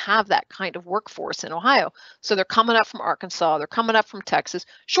we didn't have that kind of workforce in Ohio. So they're coming up from Arkansas, they're coming up from Texas.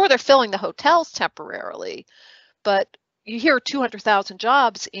 Sure, they're filling the hotels temporarily, but you hear 200,000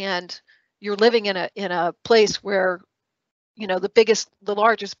 jobs and you're living in a place where the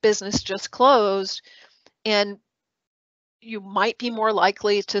largest business just closed, and you might be more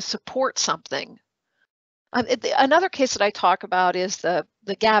likely to support something. Another case that I talk about is the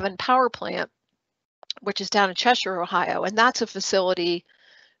Gavin power plant, which is down in Cheshire, Ohio, and that's a facility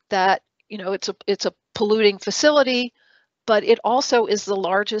that, it's a polluting facility, but it also is the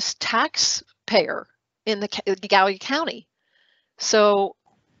largest taxpayer in the Gallia County. So,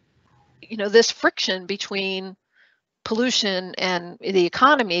 this friction between pollution and the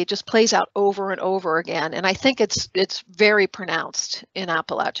economy just plays out over and over again. And I think it's very pronounced in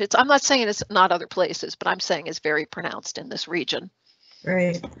Appalachia. I'm not saying it's not other places, but I'm saying it's very pronounced in this region.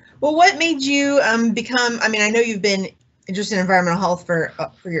 Right. Well, what made you become, I know you've been interested in environmental health for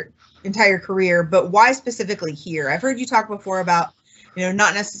your entire career, but why specifically here? I've heard you talk before about,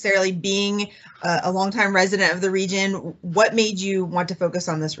 not necessarily being a longtime resident of the region. What made you want to focus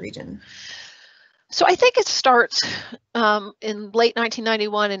on this region? So I think it starts in late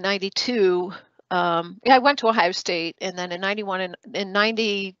 1991 and 92. I went to Ohio State, and then in 91 and in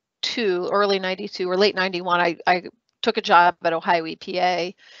 92, early 92 or late 91, I took a job at Ohio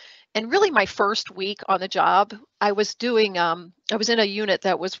EPA. And really my first week on the job, I was in a unit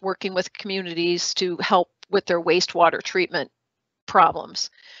that was working with communities to help with their wastewater treatment problems.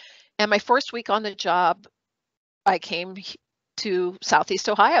 And my first week on the job, I came to Southeast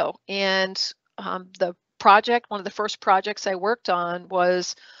Ohio, and the project, one of the first projects I worked on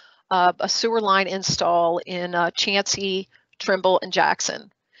was a sewer line install in Chansey, Trimble, and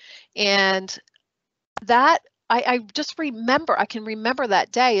Jackson. And that, I just remember, I can remember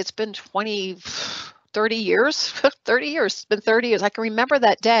that day. It's been 30 years, 30 years, it's been 30 years. I can remember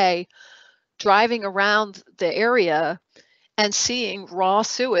that day driving around the area and seeing raw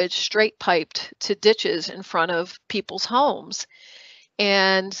sewage straight piped to ditches in front of people's homes.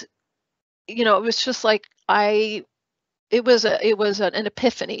 And it was just like it was an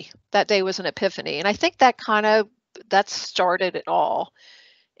epiphany. That day was an epiphany. And I think that started it all.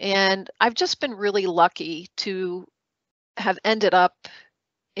 And I've just been really lucky to have ended up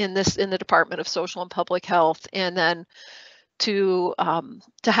in the Department of Social and Public Health, and then to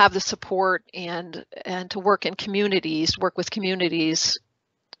have the support and to work with communities,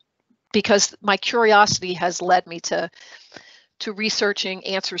 because my curiosity has led me to to researching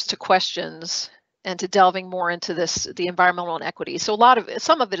answers to questions and to delving more into the environmental inequity. So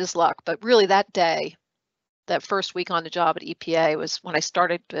some of it is luck, but really that day, that first week on the job at EPA was when I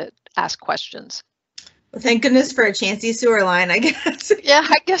started to ask questions. Well, thank goodness for a Chancey sewer line, I guess. Yeah,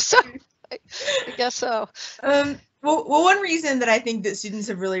 I guess so. I guess so. Well, one reason that I think that students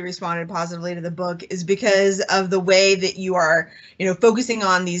have really responded positively to the book is because of the way that you are, focusing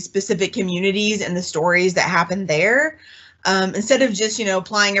on these specific communities and the stories that happen there. Instead of just,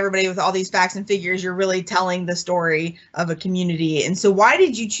 applying everybody with all these facts and figures, you're really telling the story of a community. And so why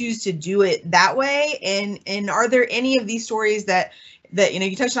did you choose to do it that way? And are there any of these stories that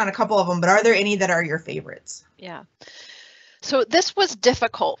you touched on a couple of them, but are there any that are your favorites? Yeah. So this was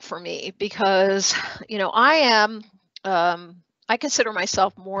difficult for me because, I consider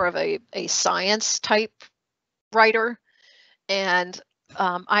myself more of a science type writer. And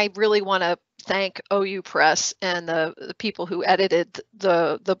I really want to thank OU Press and the people who edited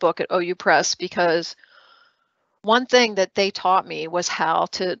the book at OU Press, because one thing that they taught me was how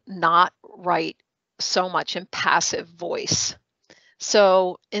to not write so much in passive voice.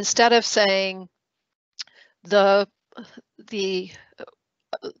 So instead of saying the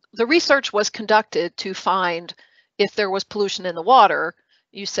research was conducted to find if there was pollution in the water,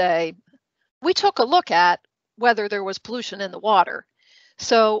 you say, we took a look at whether there was pollution in the water.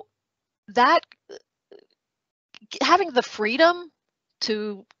 So that having the freedom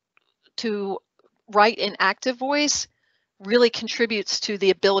to write in active voice really contributes to the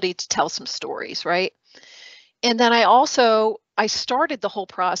ability to tell some stories, right? And then I started the whole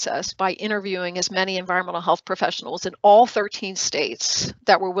process by interviewing as many environmental health professionals in all 13 states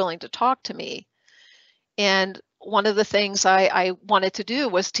that were willing to talk to me. And one of the things I wanted to do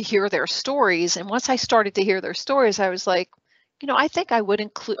was to hear their stories. And once I started to hear their stories, I was like, I think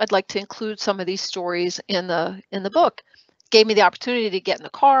I'd like to include some of these stories in the book. Gave me the opportunity to get in the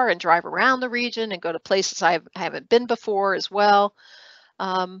car and drive around the region and go to places I haven't been before as well.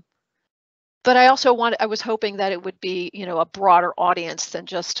 But I was hoping that it would be, a broader audience than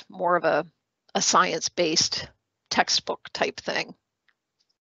just more of a science-based textbook type thing.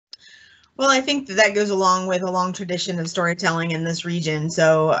 Well, I think that goes along with a long tradition of storytelling in this region.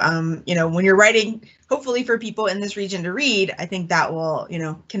 So, when you're writing, hopefully for people in this region to read, I think that will,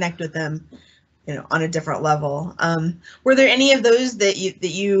 connect with them, on a different level. Were there any of those that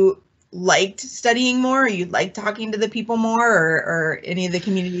you liked studying more, or you liked talking to the people more, or any of the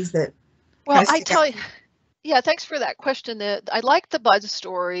communities that? Well, I tell you, yeah, thanks for that question. I liked the Bud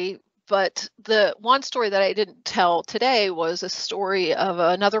story, but the one story that I didn't tell today was a story of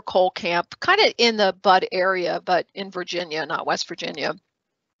another coal camp, kind of in the Bud area, but in Virginia, not West Virginia.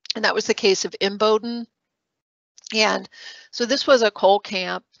 And that was the case of Imboden. And so this was a coal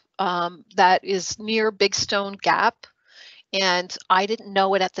camp that is near Big Stone Gap. And I didn't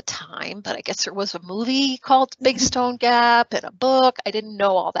know it at the time, but I guess there was a movie called Big Stone Gap and a book. I didn't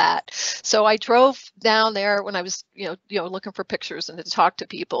know all that. So I drove down there when I was, looking for pictures and to talk to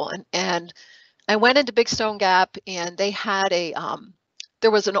people. And I went into Big Stone Gap, and they had there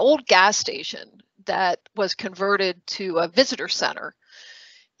was an old gas station that was converted to a visitor center.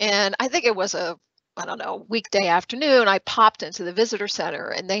 And I think it was weekday afternoon. I popped into the visitor center,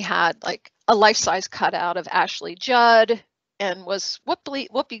 and they had like a life-size cutout of Ashley Judd. And was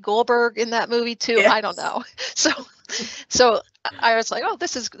Whoopi Goldberg in that movie too? Yes. I don't know. So I was like, oh,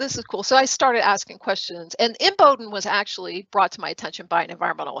 this is cool. So I started asking questions, and Imboden was actually brought to my attention by an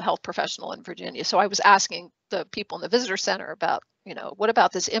environmental health professional in Virginia. So I was asking the people in the visitor center about, what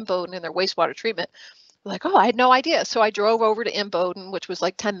about this Imboden and their wastewater treatment? Like, oh, I had no idea. So I drove over to Imboden, which was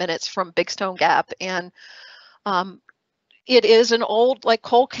like 10 minutes from Big Stone Gap, and it is an old like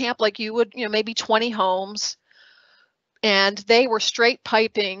coal camp, like you would, maybe 20 homes. And they were straight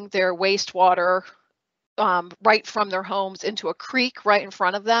piping their wastewater right from their homes into a creek right in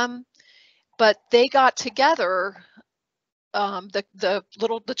front of them. But they got together, the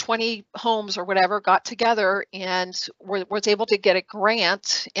 20 homes or whatever got together and was able to get a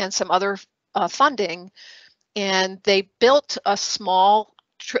grant and some other funding. And they built a small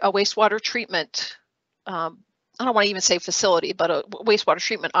wastewater treatment, I don't want to even say facility, but a wastewater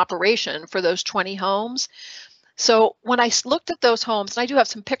treatment operation for those 20 homes. So when I looked at those homes, and I do have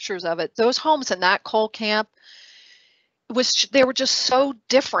some pictures of it, those homes in that coal camp, they were just so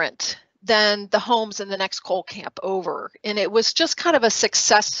different than the homes in the next coal camp over. And it was just kind of a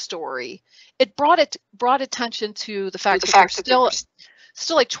success story. It brought attention to the fact that there's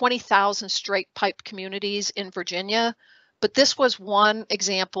still like 20,000 straight pipe communities in Virginia, but this was one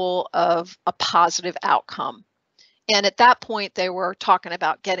example of a positive outcome. And at that point, they were talking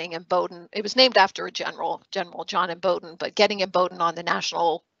about getting Imboden. It was named after a general, General John Imboden, but getting Imboden on the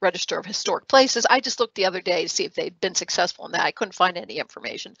National Register of Historic Places. I just looked the other day to see if they'd been successful in that. I couldn't find any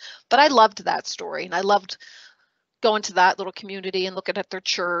information, but I loved that story, and I loved going to that little community and looking at their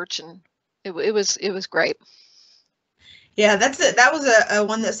church, and it was great. Yeah, that was a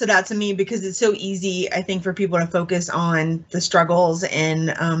one that stood out to me because it's so easy, I think, for people to focus on the struggles, and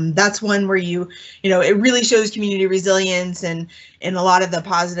that's one where it really shows community resilience and a lot of the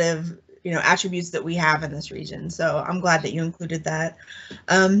positive attributes that we have in this region. So I'm glad that you included that.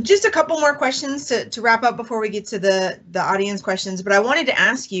 Just a couple more questions to wrap up before we get to the audience questions. But I wanted to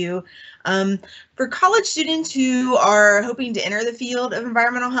ask you, for college students who are hoping to enter the field of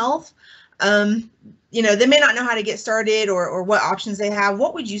environmental health, they may not know how to get started or what options they have.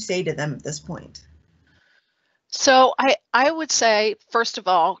 What would you say to them at this point? So I would say, first of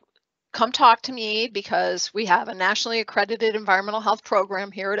all, come talk to me, because we have a nationally accredited environmental health program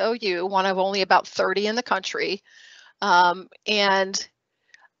here at OU, one of only about 30 in the country. And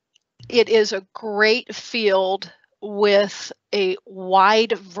it is a great field with a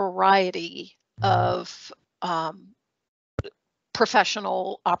wide variety of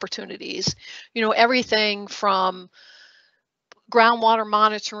professional opportunities. Everything from groundwater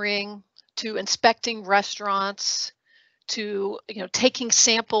monitoring to inspecting restaurants to taking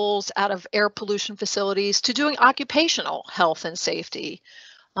samples out of air pollution facilities to doing occupational health and safety.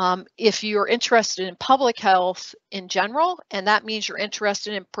 If you're interested in public health in general, and that means you're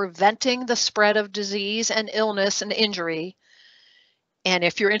interested in preventing the spread of disease and illness and injury, and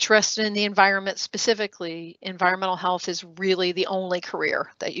if you're interested in the environment specifically, environmental health is really the only career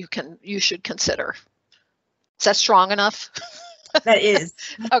that you should consider. Is that strong enough? That is.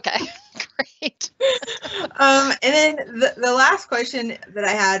 Okay, great. And then the last question that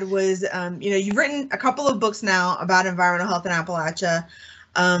I had was, you've written a couple of books now about environmental health in Appalachia.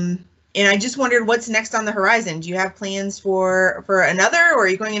 And I just wondered what's next on the horizon. Do you have plans for another, or are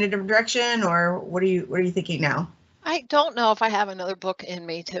you going in a different direction, or what are you thinking now? I don't know if I have another book in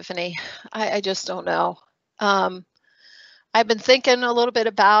me, Tiffany. I just don't know. I've been thinking a little bit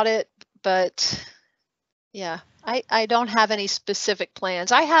about it, but yeah, I don't have any specific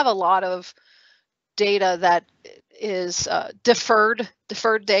plans. I have a lot of data that is deferred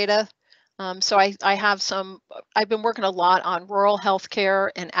data. So I have I've been working a lot on rural health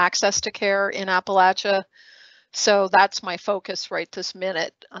care and access to care in Appalachia. So that's my focus right this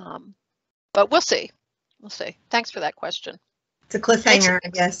minute. But we'll see. We'll see. Thanks for that question. It's a cliffhanger, I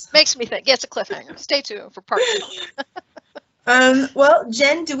guess. Makes me think. Yeah, it's a cliffhanger. Stay tuned for part 2. Well,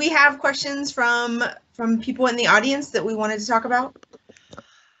 Jen, do we have questions from people in the audience that we wanted to talk about?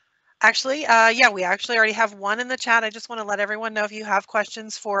 Actually, yeah, we actually already have one in the chat. I just want to let everyone know, if you have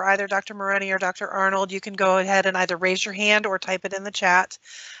questions for either Dr. Morrone or Dr. Arnold, you can go ahead and either raise your hand or type it in the chat,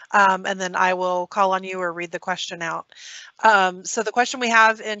 and then I will call on you or read the question out. So the question we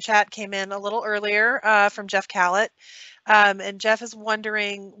have in chat came in a little earlier from Jeff Callett. And Jeff is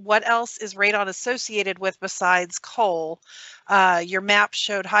wondering, what else is radon associated with besides coal? Your map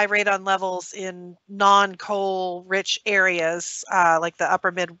showed high radon levels in non-coal rich areas like the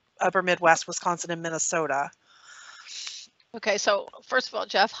upper Midwest, Wisconsin, and Minnesota. Okay, so first of all,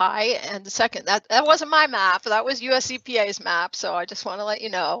 Jeff, hi. And second, that wasn't my map. That was US EPA's map. So I just want to let you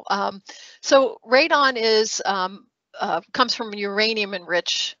know. So radon comes from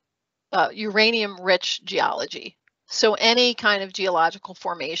uranium-rich geology. So any kind of geological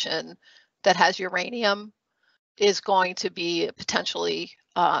formation that has uranium is going to be potentially,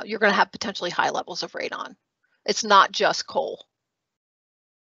 you're going to have potentially high levels of radon. It's not just coal.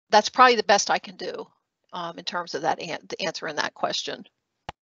 That's probably the best I can do in terms of the answer in that question.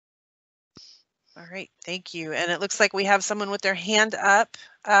 All right, thank you. And it looks like we have someone with their hand up.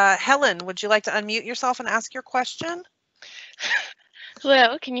 Helen, would you like to unmute yourself and ask your question?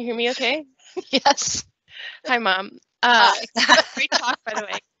 Hello, can you hear me okay? Yes. Hi, Mom. Great talk, by the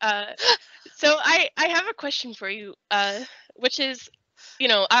way. So I have a question for you, which is,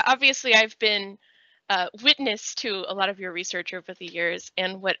 obviously I've been witness to a lot of your research over the years,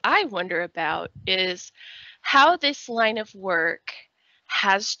 and what I wonder about is how this line of work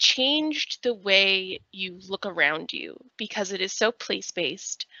has changed the way you look around you, because it is so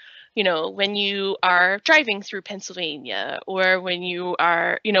place-based. When you are driving through Pennsylvania, or when you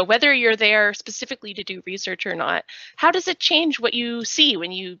are, whether you're there specifically to do research or not, how does it change what you see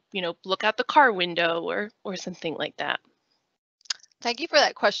when you, look out the car window or something like that? Thank you for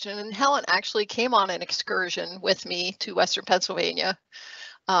that question. And Helen actually came on an excursion with me to Western Pennsylvania.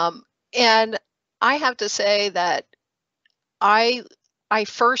 And I have to say that I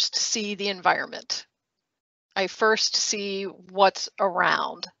first see the environment. I first see what's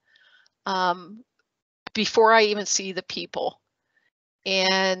around before I even see the people.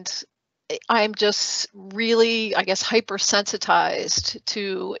 And I'm just really, I guess, hypersensitized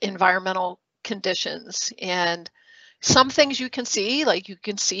to environmental conditions. And some things you can see, like you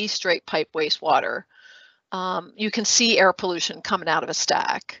can see straight pipe wastewater. You can see air pollution coming out of a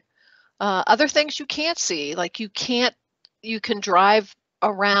stack. Other things you can't see, like you can drive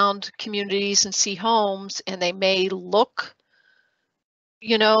around communities and see homes, and they may look,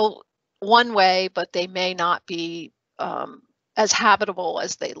 one way, but they may not be as habitable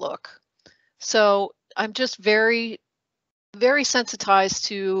as they look. So I'm just very, very sensitized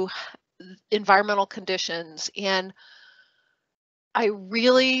to environmental conditions, and I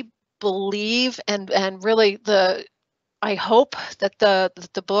really believe and really I hope that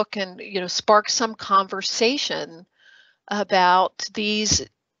the book and sparks some conversation about these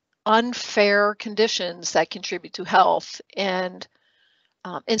unfair conditions that contribute to health, and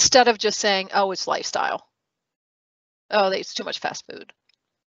instead of just saying, oh, it's lifestyle, oh, it's too much fast food.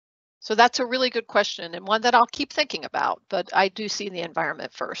 So that's a really good question, and one that I'll keep thinking about, but I do see the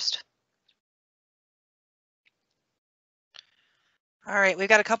environment first. All right, we've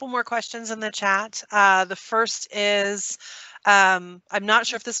got a couple more questions in the chat. The first is, I'm not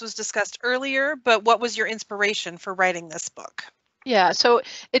sure if this was discussed earlier, but what was your inspiration for writing this book? Yeah, so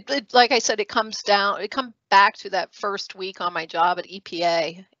it like I said, it comes back to that first week on my job at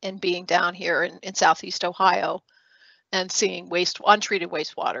EPA and being down here in Southeast Ohio and seeing untreated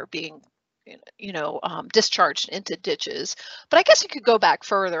wastewater being discharged into ditches. But I guess you could go back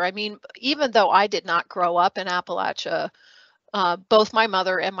further. I mean, even though I did not grow up in Appalachia, both my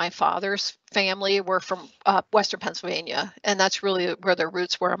mother and my father's family were from Western Pennsylvania, and that's really where their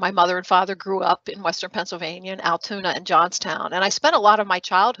roots were. My mother and father grew up in Western Pennsylvania, in Altoona and Johnstown, and I spent a lot of my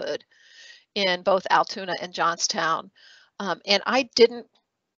childhood in both Altoona and Johnstown. And I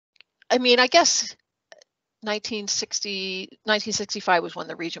guess 1965 was when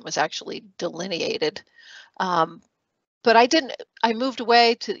the region was actually delineated. But I moved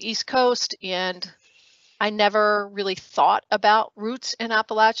away to the East Coast, and I never really thought about roots in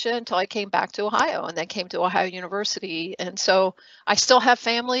Appalachia until I came back to Ohio and then came to Ohio University. And so I still have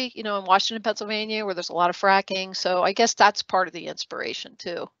family, in Washington, Pennsylvania, where there's a lot of fracking. So I guess that's part of the inspiration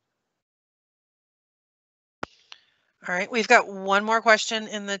too. All right, we've got one more question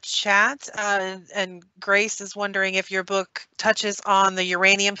in the chat, and Grace is wondering if your book touches on the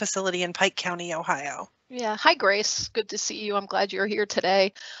uranium facility in Pike County, Ohio. Yeah. Hi, Grace. Good to see you. I'm glad you're here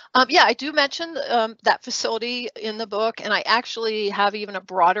today. Yeah, I do mention that facility in the book, and I actually have even a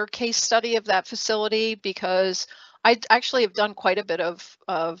broader case study of that facility because I actually have done quite a bit of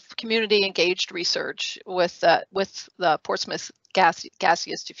community engaged research with the Portsmouth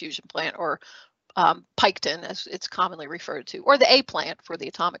gaseous diffusion plant, or Piketon, as it's commonly referred to, or the A plant for the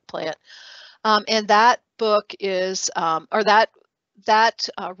atomic plant. And that book is, that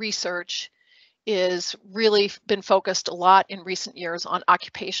research is really been focused a lot in recent years on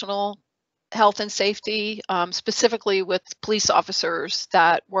occupational health and safety, specifically with police officers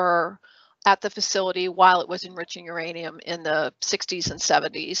that were at the facility while it was enriching uranium in the 60s and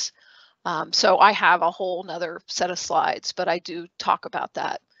 70s. So I have a whole nother set of slides, but I do talk about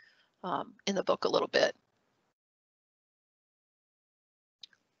that in the book a little bit.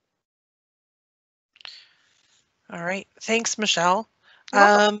 All right, thanks, Michelle.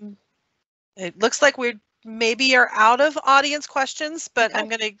 It looks like we maybe are out of audience questions, but I'm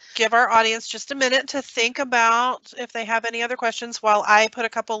going to give our audience just a minute to think about if they have any other questions while I put a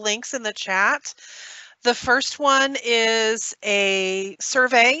couple links in the chat. The first one is a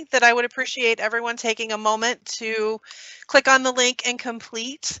survey that I would appreciate everyone taking a moment to click on the link and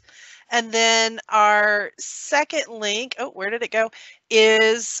complete. And then our second link, oh, where did it go,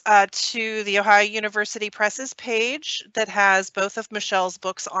 is to the Ohio University Press's page that has both of Michelle's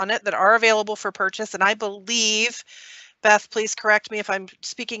books on it that are available for purchase. And I believe, Beth, please correct me if I'm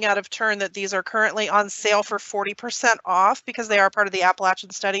speaking out of turn, that these are currently on sale for 40% off because they are part of the Appalachian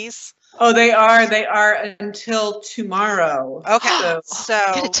Studies. Oh, they are until tomorrow. Okay, so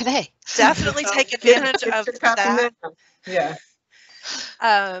get it today. Definitely take advantage of that. Yeah.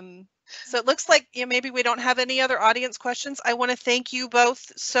 So it looks like maybe we don't have any other audience questions. I want to thank you both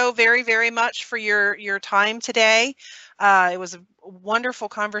so very, very much for your time today. It was a wonderful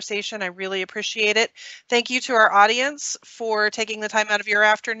conversation. I really appreciate it. Thank you to our audience for taking the time out of your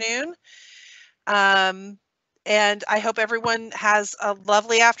afternoon. And I hope everyone has a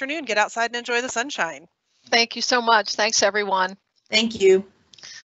lovely afternoon. Get outside and enjoy the sunshine. Thank you so much. Thanks, everyone. Thank you.